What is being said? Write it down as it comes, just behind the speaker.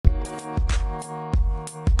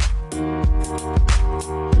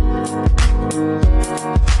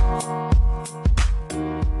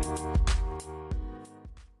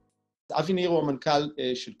אבי ניר הוא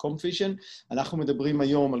המנכ"ל של קומפוויז'ן. אנחנו מדברים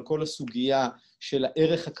היום על כל הסוגיה של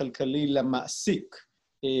הערך הכלכלי למעסיק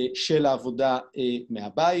של העבודה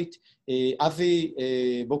מהבית. אבי,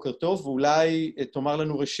 בוקר טוב, ואולי תאמר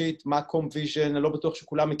לנו ראשית מה קומפוויז'ן, אני לא בטוח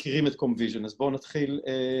שכולם מכירים את קומפוויז'ן, אז בואו נתחיל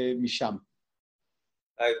משם.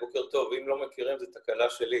 היי, בוקר טוב, אם לא מכירים זה תקלה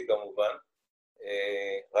שלי כמובן.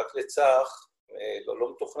 רק לצח,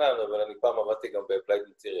 לא מתוכנן, אבל אני פעם עבדתי גם ב-Applied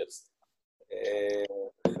Materials.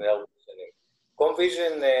 לפני הרבה שנים.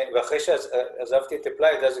 קומפוויז'ן, ואחרי שעזבתי את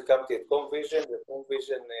Applied, אז הקמתי את קומפוויז'ן,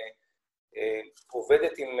 וקומפוויז'ן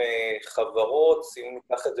עובדת עם חברות, אם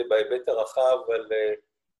ניקח את זה בהיבט הרחב, על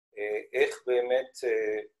איך באמת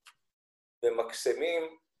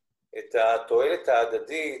במקסמים את התועלת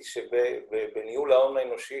ההדדית שבניהול ההון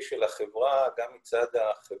האנושי של החברה, גם מצד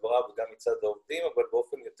החברה וגם מצד העובדים, אבל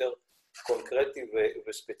באופן יותר קונקרטי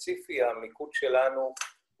וספציפי. המיקוד שלנו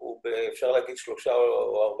הוא, אפשר להגיד, 3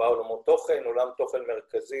 או 4 עולמות תוכן. עולם תוכן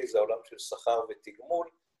מרכזי זה העולם של שכר ותגמול.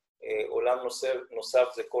 עולם נוסף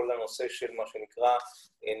זה כל הנושא של מה שנקרא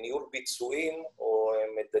ניהול ביצועים או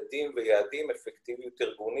מדדים ויעדים, אפקטיביות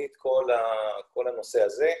ארגונית, כל הנושא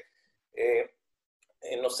הזה.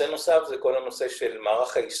 נושא נוסף זה כל הנושא של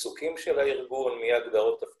מערך העיסוקים של הארגון,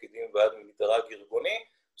 מהגדרות תפקידים ועד מדרג ארגוני.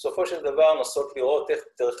 בסופו של דבר נסות לראות איך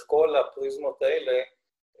דרך כל הפריזמות האלה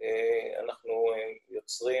אנחנו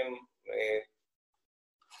יוצרים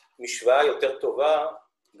משוואה יותר טובה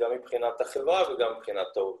גם מבחינת החברה וגם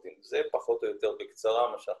מבחינת העובדים. זה פחות או יותר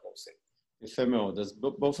בקצרה מה שאנחנו עושים. יפה מאוד. אז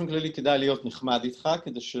באופן כללי כדאי להיות נחמד איתך,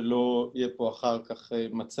 כדי שלא יהיה פה אחר כך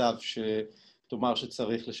מצב שתאמר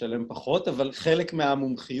שצריך לשלם פחות, אבל חלק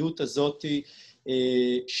מהמומחיות הזאת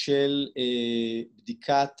של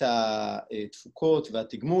בדיקת התפוקות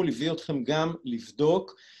והתגמול הביא אתכם גם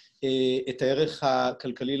לבדוק את הערך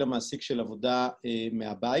הכלכלי למעסיק של עבודה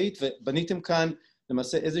מהבית, ובניתם כאן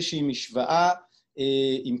למעשה איזושהי משוואה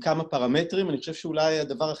עם כמה פרמטרים. אני חושב שאולי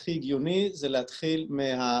הדבר הכי הגיוני זה להתחיל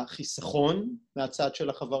מהחיסכון, מהצד של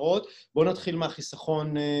החברות. בואו נתחיל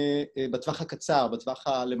מהחיסכון בטווח הקצר, בטווח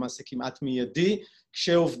למעשה כמעט מיידי,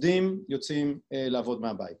 כשעובדים יוצאים לעבוד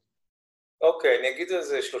מהבית. אוקיי, אני אגיד על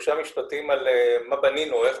זה 3 משפטים על מה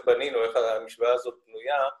בנינו, איך המשוואה הזאת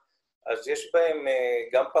בנויה. אז יש בהם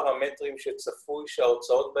גם פרמטרים שצפוי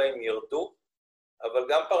שההוצאות בהם ירדו, אבל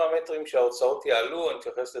גם פרמטרים שההוצאות יעלו, אני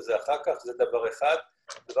אתייחס לזה אחר כך, זה דבר אחד.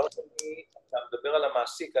 דבר שני, אתה מדבר על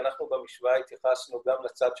המעסיק, אנחנו במשוואה התייחסנו גם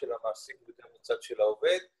לצד של המעסיק וגם לצד של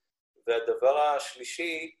העובד, והדבר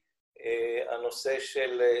השלישי, הנושא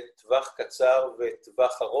של טווח קצר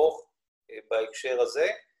וטווח ארוך בהקשר הזה,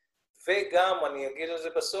 וגם, אני אגיד על זה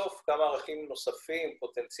בסוף, כמה ערכים נוספים,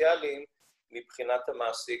 פוטנציאליים, מבחינת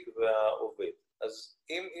המעסיק והעובד. אז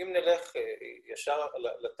אם נלך ישר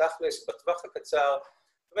לתכלס, בטווח הקצר,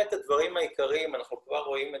 באמת הדברים העיקריים, אנחנו כבר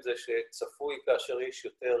רואים את זה שצפוי כאשר יש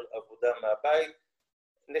יותר עבודה מהבית,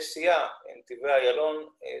 נסיעה, נתיבי איילון,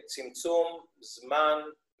 צמצום, זמן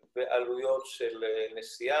ועלויות של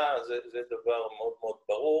נסיעה, זה דבר מאוד מאוד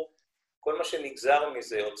ברור. כל מה שנגזר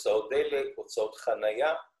מזה, הוצאות דלק, הוצאות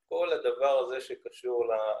חנייה, כל הדבר הזה שקשור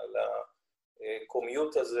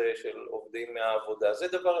לקומיוט הזה של עובדים מהעבודה. זה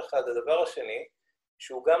דבר אחד. הדבר השני,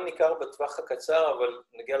 שהוא גם ניכר בטווח הקצר, אבל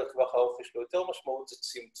נגיע לטווח הארוך יש לו יותר משמעות, זה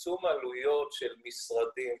צמצום עלויות של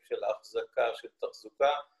משרדים, של החזקה, של תחזוקה,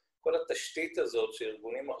 כל התשתית הזאת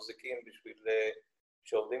שארגונים מחזיקים בשביל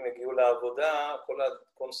שעובדים יגיעו לעבודה, כל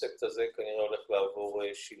הקונספט הזה כנראה הולך לעבור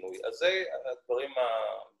שינוי. אז זה הדברים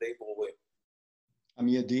הדי ברורים.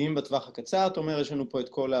 המיידיים בטווח הקצר, אתה אומר, יש לנו פה את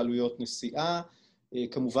כל העלויות נסיעה,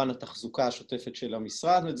 כמובן התחזוקה השוטפת של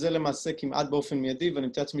המשרד, ואת זה למעשה כמעט באופן מיידי, ואני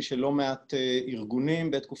מתאר לעצמי שלא מעט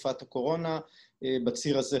ארגונים בתקופת הקורונה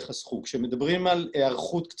בציר הזה חסכו. כשמדברים על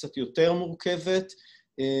הערכות קצת יותר מורכבת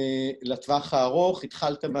לטווח הארוך,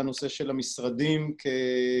 התחלת מהנושא של המשרדים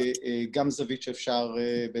כגם זווית שאפשר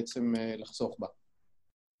בעצם לחסוך בה.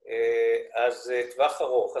 אז טווח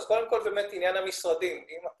ארוך. אז קודם כל באמת עניין המשרדים.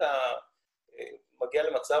 אם אתה מגיע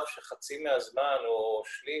למצב שחצי מהזמן או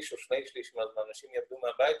שליש או 2/3 מהזמן אנשים יעבדו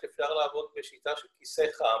מהבית, אפשר לעבוד בשיטה של כיסא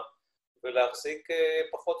חם ולהחזיק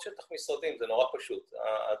פחות שטח משרדים, זה נורא פשוט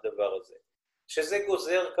הדבר הזה. שזה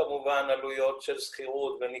גוזר כמובן עלויות של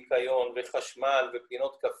שכירות וניקיון וחשמל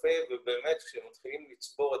ופינות קפה, ובאמת כשמתחילים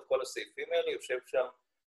לצבור את כל הסעיפים האלה יושב שם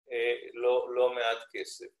לא מעט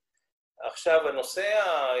כסף. עכשיו, הנושא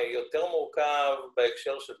היותר מורכב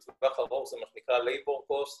בהקשר של טווח ארוך זה מה שנקרא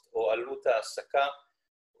labor cost או עלות העסקה,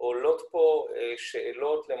 עולות פה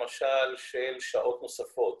שאלות למשל של שעות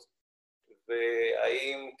נוספות,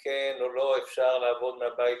 והאם כן או לא אפשר לעבוד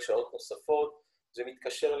מהבית שעות נוספות, זה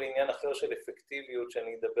מתקשר לעניין אחר של אפקטיביות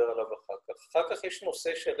שאני אדבר עליו אחר כך. אחר כך יש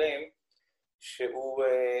נושא שלם שהוא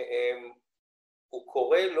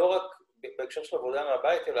קורה לא רק בהקשר של עבודה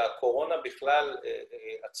מהבית, אלא הקורונה בכלל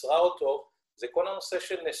עצרה אותו, זה כל הנושא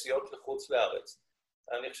של נסיעות לחוץ לארץ.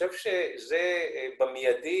 אני חושב שזה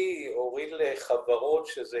במיידי הוריד לחברות,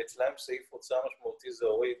 שזה אצלהם סעיף הוצאה משמעותי, זה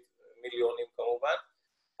הוריד מיליונים כמובן,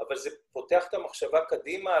 אבל זה פותח את המחשבה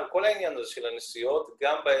קדימה על כל העניין הזה של הנסיעות,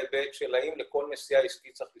 גם בהיבט של האם לכל נסיעה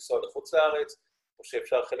עסקית צריך לנסוע לחוץ לארץ, או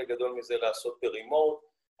שאפשר חלק גדול מזה לעשות ברימוט,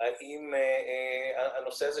 האם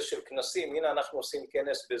הנושא הזה של כנסים, הנה אנחנו עושים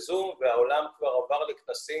כנס בזום, והעולם כבר עבר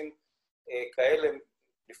לכנסים כאלה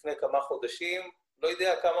לפני כמה חודשים, לא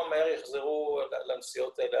יודע כמה מהר יחזרו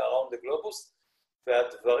לנסיעות האלה around the globus,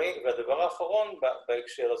 והדבר האחרון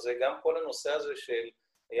בהקשר הזה, גם כל הנושא הזה של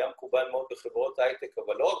היה מקובל מאוד בחברות הייטק,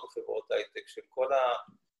 אבל לא רק בחברות הייטק, של כל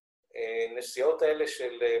הנסיעות האלה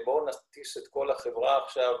של בואו נטיס את כל החברה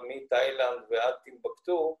עכשיו מתאילנד ועד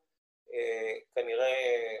טימבקטו,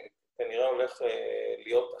 כנראה הולך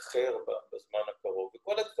להיות אחר בזמן הקרוב.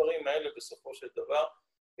 וכל הדברים האלה בסופו של דבר,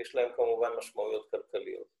 יש להם כמובן משמעויות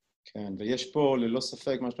כלכליות. כן, ויש פה ללא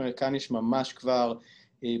ספק, מה שאתה אומר, כאן יש ממש כבר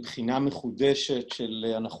בחינה מחודשת של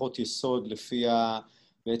הנחות יסוד לפיה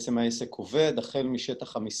בעצם העסק עובד, החל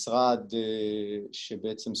משטח המשרד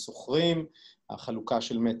שבעצם סוחרים, החלוקה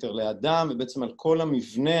של מטר לאדם, ובעצם על כל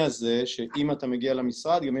המבנה הזה, שאם אתה מגיע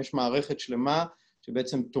למשרד, גם יש מערכת שלמה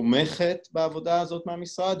שבעצם תומכת בעבודה הזאת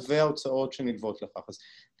מהמשרד, וההוצאות שנלוות לכך. אז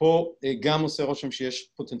פה גם עושה רושם שיש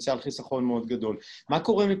פוטנציאל חיסכון מאוד גדול. מה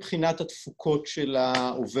קורה מבחינת התפוקות של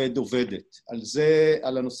העובד-עובדת?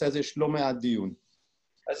 על הנושא הזה יש לא מעט דיון.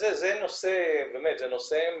 אז זה נושא, באמת, זה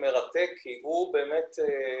נושא מרתק, כי הוא באמת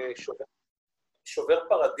שובר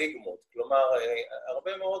פרדיגמות. כלומר,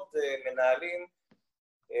 הרבה מאוד מנהלים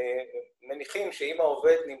מניחים שאם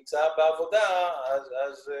העובד נמצא בעבודה,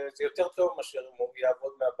 אז זה יותר טוב מאשר אם הוא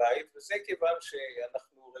יעבוד מהבית, וזה כיוון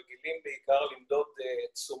שאנחנו רגילים בעיקר למדוד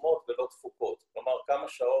תשומות ולא תפוקות. כלומר, כמה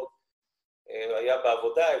שעות היה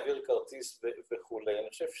בעבודה, העביר כרטיס וכו'. אני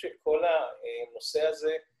חושב שכל הנושא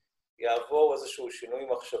הזה יעבור איזשהו שינוי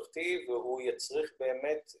מחשבתי, והוא יצריך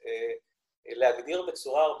באמת להגדיר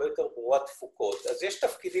בצורה הרבה יותר ברורה תפוקות. אז יש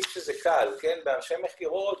תפקידים שזה קל, כן? באנשי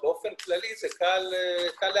מכירות, באופן כללי זה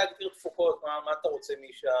קל להגדיר תפוקות, מה אתה רוצה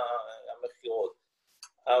מאיש המכירות.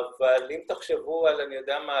 אבל אם תחשבו על, אני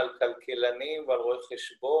יודע מה, על כלכלנים ועל רואי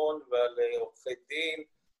חשבון ועל עורכי דין,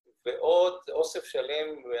 ועוד אוסף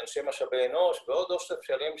שלם, ואנשי משאבי אנוש, ועוד אוסף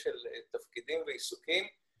שלם של תפקידים ועיסוקים,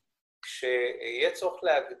 שיהיה צורך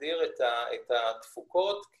להגדיר את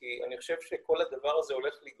התפוקות, כי אני חושב שכל הדבר הזה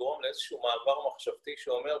הולך לגרום לאיזשהו מעבר מחשבתי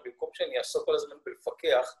שאומר, במקום שאני אעסוק כל הזמן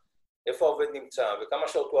בלפקח איפה העובד נמצא, וכמה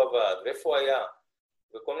שעות הוא עבד, ואיפה הוא היה,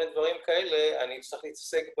 וכל מיני דברים כאלה, אני צריך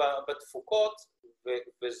להתעסק בתפוקות,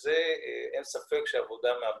 וזה אין ספק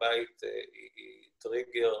שעבודה מהבית היא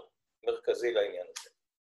טריגר מרכזי לעניין הזה.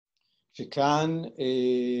 שכאן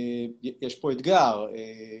יש פה אתגר,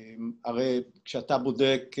 הרי כשאתה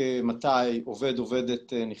בודק מתי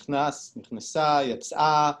עובדת נכנסה,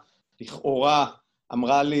 יצאה, לכאורה,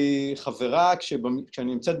 אמרה לי חברה,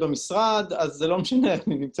 כשאני נמצאת במשרד, אז זה לא משנה,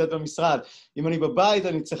 אני נמצאת במשרד. אם אני בבית,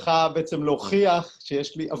 אני צריכה בעצם להוכיח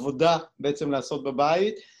שיש לי עבודה בעצם לעשות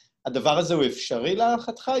בבית. הדבר הזה הוא אפשרי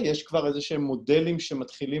להערכתך? יש כבר איזשהם מודלים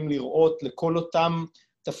שמתחילים לראות לכל אותם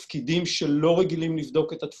תפקידים שלא רגילים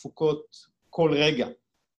לבדוק את התפוקות כל רגע.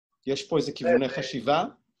 יש פה איזה כיווני חשיבה?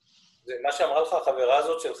 זה מה שאמרה לך החברה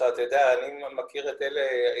הזאת שלך, אתה יודע, אני מכיר את אלה,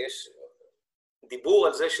 יש דיבור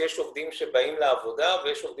על זה שיש עובדים שבאים לעבודה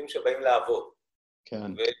ויש עובדים שבאים לעבוד.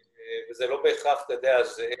 כן. וזה לא בהכרח, אתה יודע,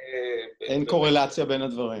 זה... אין קורלציה בין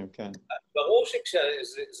הדברים, כן. ברור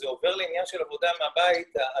שכשזה עובר לעניין של עבודה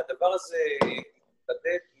מהבית, הדבר הזה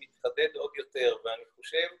מתחדד עוד יותר, ואני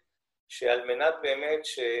חושב שעל מנת באמת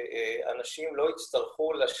שאנשים לא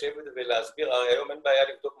יצטרכו לשבת ולהסביר, הרי היום אין בעיה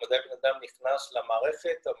לבדוק מתי בן אדם נכנס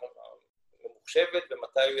למערכת הממוחשבת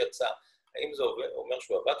ומתי הוא יצא. האם זה אומר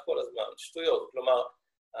שהוא עבד כל הזמן? שטויות. כלומר,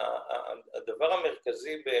 הדבר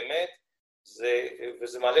המרכזי באמת,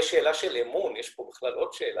 וזה מעלה שאלה של אמון, יש פה בכלל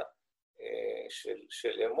עוד שאלה,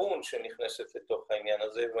 של אמון שנכנסת לתוך העניין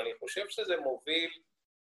הזה, ואני חושב שזה מוביל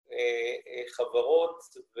חברות,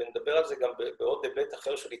 ונדבר על זה גם בעוד היבט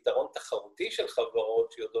אחר של יתרון תחרותי של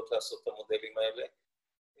חברות שיודעות לעשות את המודלים האלה,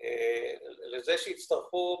 לזה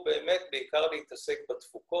שיצטרכו באמת בעיקר להתעסק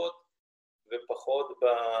בתפוקות ופחות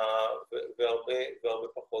והרבה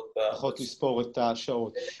פחות פחות לספור את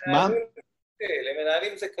השעות.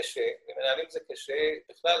 למנהלים זה קשה,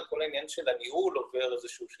 בכלל כל העניין של הניהול עובר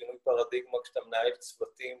איזשהו שינוי פרדיגמה כשאתה מנהל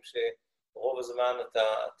צוותים רוב הזמן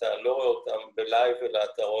אתה לא רואה אותם בלייב, אלא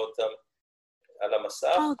אתה רואה אותם על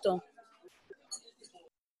המסך.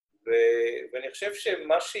 ואני חושב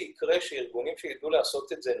שמה שיקרה, שארגונים שידעו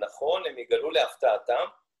לעשות את זה נכון, הם יגלו להפתעתם,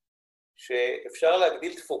 שאפשר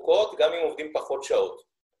להגדיל תפוקות גם אם עובדים פחות שעות.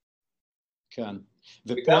 כן,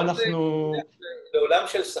 ופה אנחנו... בעולם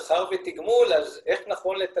של שכר ותגמול, אז איך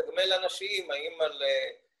נכון לתגמל אנשים, האם על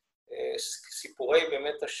סיפורי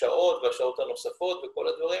באמת השעות והשעות הנוספות וכל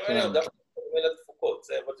הדברים האלה, או דווקא לתגמל התפוקות,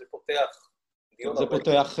 אבל זה פותח דיון זה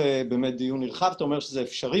פותח באמת דיון נרחב, אתה אומר שזה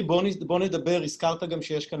אפשרי, בוא נדבר, הזכרת גם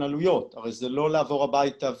שיש כאן עלויות, הרי זה לא לעבור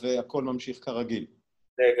הביתה והכל ממשיך כרגיל.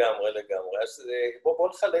 לגמרי. אז בואו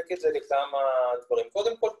נחלק את זה לכמה דברים.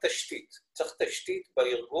 קודם כל, תשתית. צריך תשתית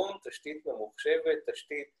בארגון, תשתית ממוחשבת,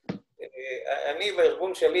 תשתית... אני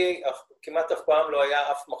בארגון שלי כמעט אף פעם לא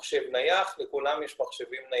היה אף מחשב נייח, לכולם יש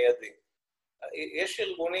מחשבים ניידים. יש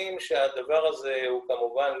ארגונים שהדבר הזה הוא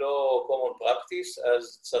כמובן לא common practice,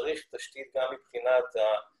 אז צריך תשתית גם מבחינת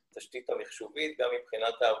התשתית המחשובית, גם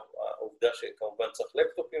מבחינת העובדה שכמובן צריך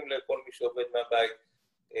לפטופים לכל מי שעובד מהבית,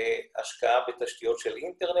 השקעה בתשתיות של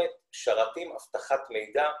אינטרנט, שרתים, הבטחת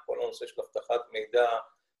מידע, כל הנושא של הבטחת מידע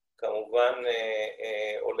כמובן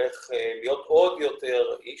הולך להיות עוד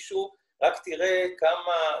יותר אישו, רק תראה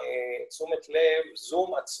כמה תשומת לב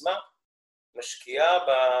זום עצמה משקיעה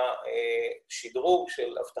בשדרוג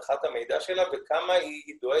של הבטחת המידע שלה, וכמה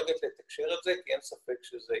היא דואגת לתקשר את זה, כי אין ספק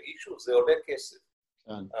שזה אישו, זה עולה כסף,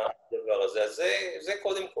 הדבר הזה. אז זה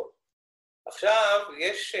קודם כל. עכשיו,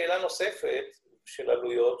 יש שאלה נוספת של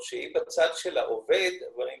עלויות, שהיא בצד של העובד,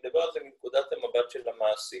 אבל אני מדבר על זה מנקודת המבט של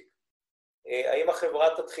המעסיק. האם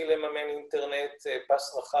החברה תתחיל לממן אינטרנט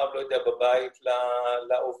פס רחב, לא יודע, בבית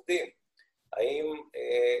לעובדים? האם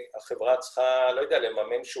החברה צריכה, לא יודע,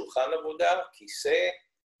 לממן שולחן עבודה, כיסא,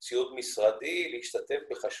 ציוד משרדי, להשתתף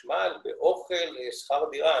בחשמל, באוכל, שכר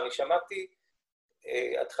דירה? אני שמעתי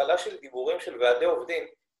התחלה של דיבורים של ועדי עובדים.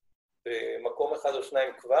 במקום אחד או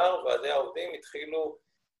שניים כבר, ועדי העובדים התחילו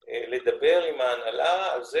לדבר עם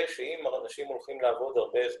ההנהלה על זה שאם אנשים הולכים לעבוד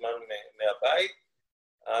הרבה זמן מהבית,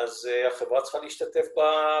 אז החברה צריכה להשתתף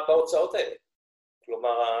בהוצאות האלה.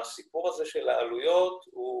 כלומר, הסיפור הזה של העלויות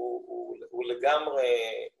הוא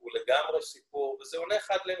לגמרי סיפור, וזה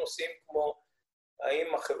הולך עד לנושאים כמו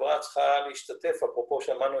האם החברה צריכה להשתתף, אפרופו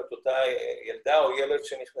שמענו את אותה ילדה או ילד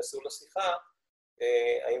שנכנסו לשיחה,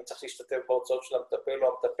 האם צריך להשתתף בהוצאות של המטפל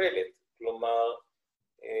או המטפלת. כלומר,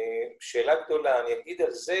 שאלה גדולה, אני אגיד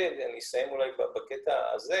על זה, אני אסיים אולי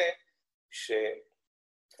בקטע הזה,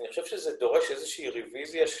 שאני חושב שזה דורש איזושהי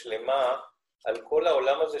רוויזיה שלמה על כל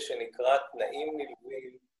העולם הזה שנקרא תנאים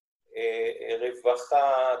נלווים,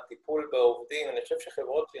 רווחה, טיפול בעובדים. אני חושב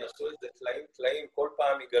שחברות שיעשו את זה טלאים, כל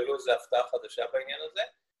פעם יגלו איזו הפתעה חדשה בעניין הזה.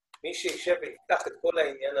 מי שישב ויקח את כל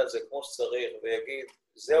העניין הזה כמו שצריך ויגיד,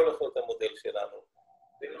 זה הולך להיות המודל שלנו.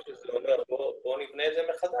 זה מה שזה אומר, בואו נבנה את זה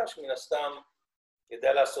מחדש, מן הסתם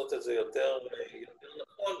ידע לעשות את זה יותר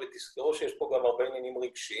נכון, ותזכרו שיש פה גם הרבה עניינים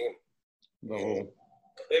רגשיים. ברור.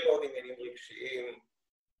 הרבה מאוד עניינים רגשיים,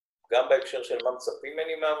 גם בהקשר של מה מצפים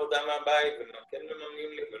ממני מהעבודה מהבית, ומה כן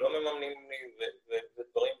מממנים לי ולא מממנים לי,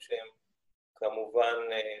 ודברים שהם כמובן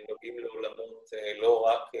נוגעים לעולמות לא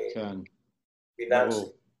רק פיננסיים.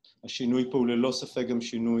 השינוי פה הוא ללא ספק גם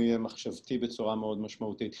שינוי מחשבתי בצורה מאוד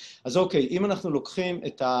משמעותית. אז אוקיי, אם אנחנו לוקחים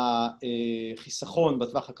את החיסכון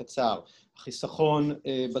בטווח הקצר, החיסכון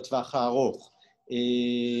בטווח הארוך,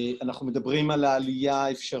 אנחנו מדברים על העלייה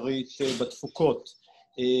האפשרית בתפוקות,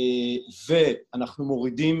 ואנחנו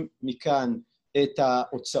מורידים מכאן את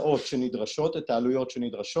ההוצאות שנדרשות, את העלויות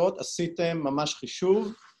שנדרשות, עשיתם ממש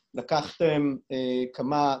חישוב, לקחתם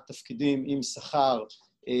כמה תפקידים עם שכר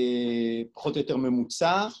פחות או יותר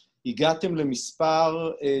ממוצע, הגעתם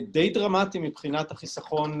למספר די דרמטי מבחינת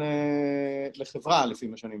החיסכון לחברה, לפי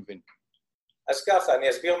מה שאני מבין. אז ככה, אני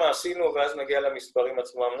אסביר מה עשינו, ואז נגיע למספרים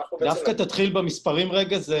עצמם. דווקא תתחיל במספרים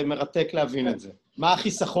רגע, זה מרתק להבין את זה. מה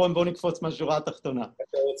החיסכון? בואו נקפוץ מהשורה התחתונה.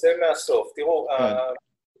 אתה רוצה מהסוף. תראו,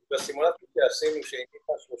 בסימולציה שעשינו,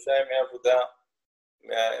 שהניחה 3 ימי עבודה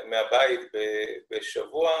מהבית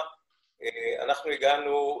בשבוע, אנחנו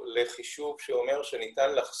הגענו לחישוב שאומר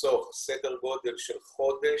שניתן לחסוך סדר גודל של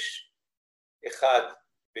חודש אחד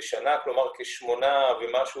בשנה, כלומר כ8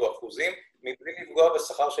 ומשהו אחוזים, מבלי לפגוע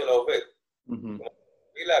בשכר של העובד.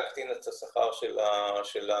 בלי להקטין את השכר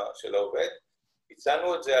של העובד.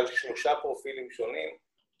 הצענו את זה על 3 פרופילים שונים,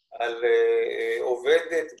 על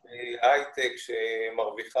עובדת בהייטק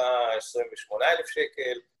שמרוויחה 28,000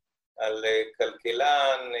 שקל, על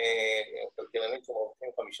כלכלנית שמרוויחים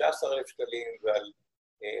 15,000 שקלים, ועל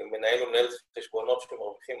מנהל ומנהלת חשבונות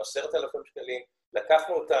שמרוויחים 10,000 שקלים.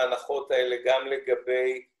 לקחנו את ההנחות האלה גם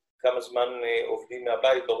לגבי כמה זמן עובדים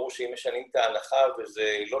מהבית. ברור שאם משנים את ההנחה,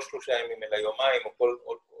 וזה לא 3 ימים אלא יומיים, או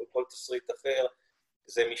כל תסריט אחר,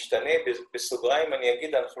 זה משתנה. בסוגריים אני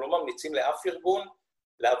אגיד, אנחנו לא ממליצים לאף ארגון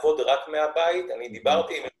לעבוד רק מהבית. אני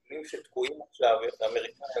דיברתי עם ארגונים שתקועים עכשיו,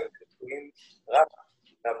 האמריקאים שתקועים רק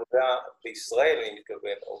מעבודה בישראל, אני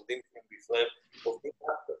מתכוון, עובדים בישראל, עובדים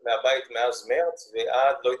רק מהבית מאז מרץ,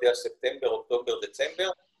 ועד, לא יודע, ספטמבר, אוקטובר, דצמבר,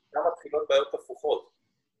 גם מתחילות בעיות הפוכות.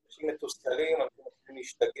 אנשים מתוסכלים, אנשים רוצים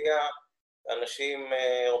להשתגע, אנשים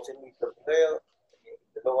רוצים להתגבר,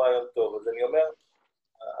 זה לא רעיון טוב. אז אני אומר,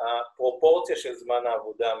 הפרופורציה של זמן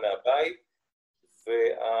העבודה מהבית,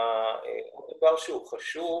 והדבר שהוא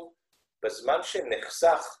חשוב, בזמן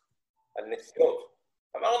שנחסך על נסיעות,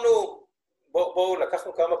 אמרנו, בואו,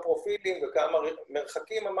 לקחנו כמה פרופילים וכמה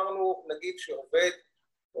מרחקים, אמרנו, נגיד שעובד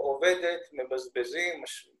או עובדת מבזבזים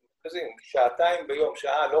שעתיים ביום,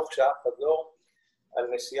 שעה הלוך, שעה חזור, על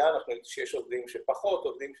נסיעה. אנחנו יודעים שיש עובדים שפחות,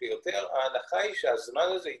 עובדים שיותר. ההנחה היא שהזמן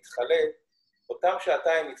הזה יתחלק, אותם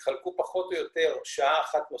שעתיים יתחלקו פחות או יותר, שעה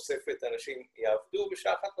אחת נוספת אנשים יעבדו,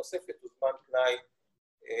 ושעה אחת נוספת הוא זמן פנאי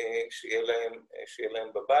שיהיה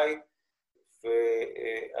להם בבית.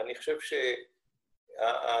 ואני חושב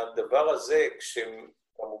שהדבר הזה,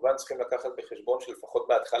 כשכמובן צריכים לקחת בחשבון שלפחות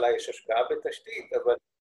בהתחלה יש השקעה בתשתית, אבל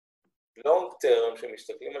long term,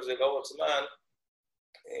 שמסתכלים על זה לאורך זמן,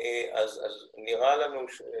 אז נראה לנו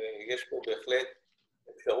שיש פה בהחלט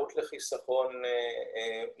אפשרות לחיסכון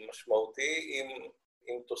משמעותי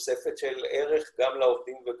עם תוספת של ערך גם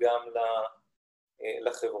לעובדים וגם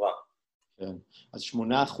לחברה. כן. אז 8%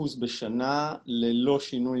 בשנה ללא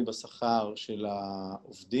שינוי בשכר של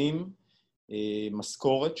העובדים,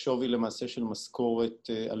 משכורת, שווי למעשה של משכורת,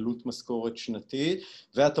 עלות משכורת שנתית,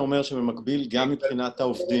 ואתה אומר שבמקביל גם מבחינת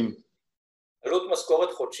העובדים. עלות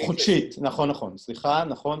משכורת חודשית. חודשית, נכון, סליחה,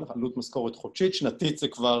 נכון, עלות משכורת חודשית, שנתית זה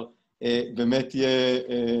כבר באמת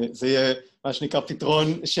זה יהיה מה שנקרא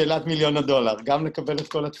פתרון שאלת $1,000,000, גם לקבל את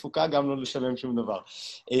כל התפוקה, גם לא לשלם שום דבר.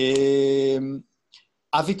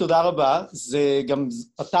 אבי, תודה רבה. זה גם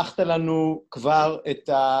פתחת לנו כבר את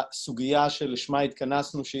הסוגיה שלשמה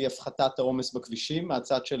התכנסנו, שהיא הפחתת העומס בכבישים.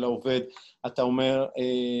 מהצד של העובד, אתה אומר,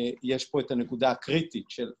 יש פה את הנקודה הקריטית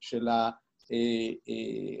של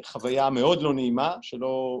החוויה המאוד לא נעימה,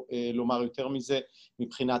 שלא לומר יותר מזה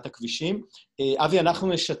מבחינת הכבישים. אבי, אנחנו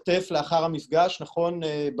נשתף לאחר המפגש, נכון,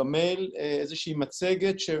 במייל, איזושהי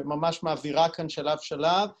מצגת שממש מעבירה כאן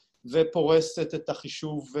שלב, ופורסת את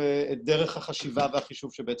החישוב, את דרך החשיבה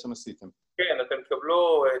והחישוב שבעצם עשיתם. כן, אתם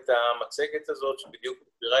תקבלו את המצגת הזאת שבדיוק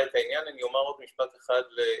מסבירה את העניין. אני אומר עוד משפט אחד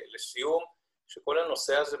לסיום, שכל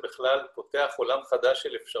הנושא הזה בכלל פותח עולם חדש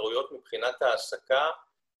של אפשרויות מבחינת העסקה,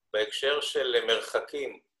 בהקשר של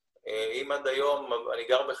מרחקים. אם עד היום אני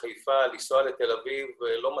גר בחיפה, לנסוע לתל אביב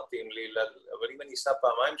לא מתאים לי, אבל אם אני אסע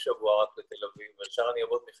פעמיים שבוע רק לתל אביב, ואפשר אני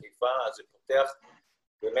אעבוד מחיפה, אז זה פותח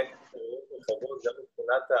באמת חברות, גם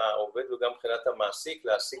מבחינת העובד וגם מבחינת המעסיק,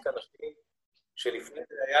 להעסיק אנשים שלפני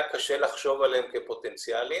זה היה קשה לחשוב עליהם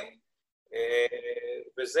כפוטנציאלים,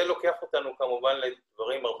 וזה לוקח אותנו כמובן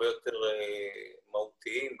לדברים הרבה יותר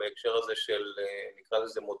מהותיים בהקשר הזה של, נקרא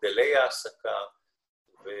לזה מודלי העסקה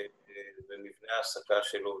ומבנה העסקה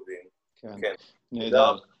של עובדים. כן,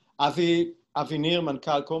 נהדר. אבי ניר,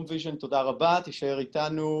 מנכ"ל קומפוויז'ן, תודה רבה, תישאר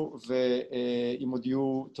איתנו, ואם עוד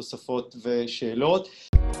יהיו תוספות ושאלות.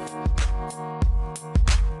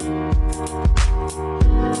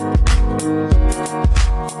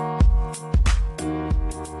 Thank you.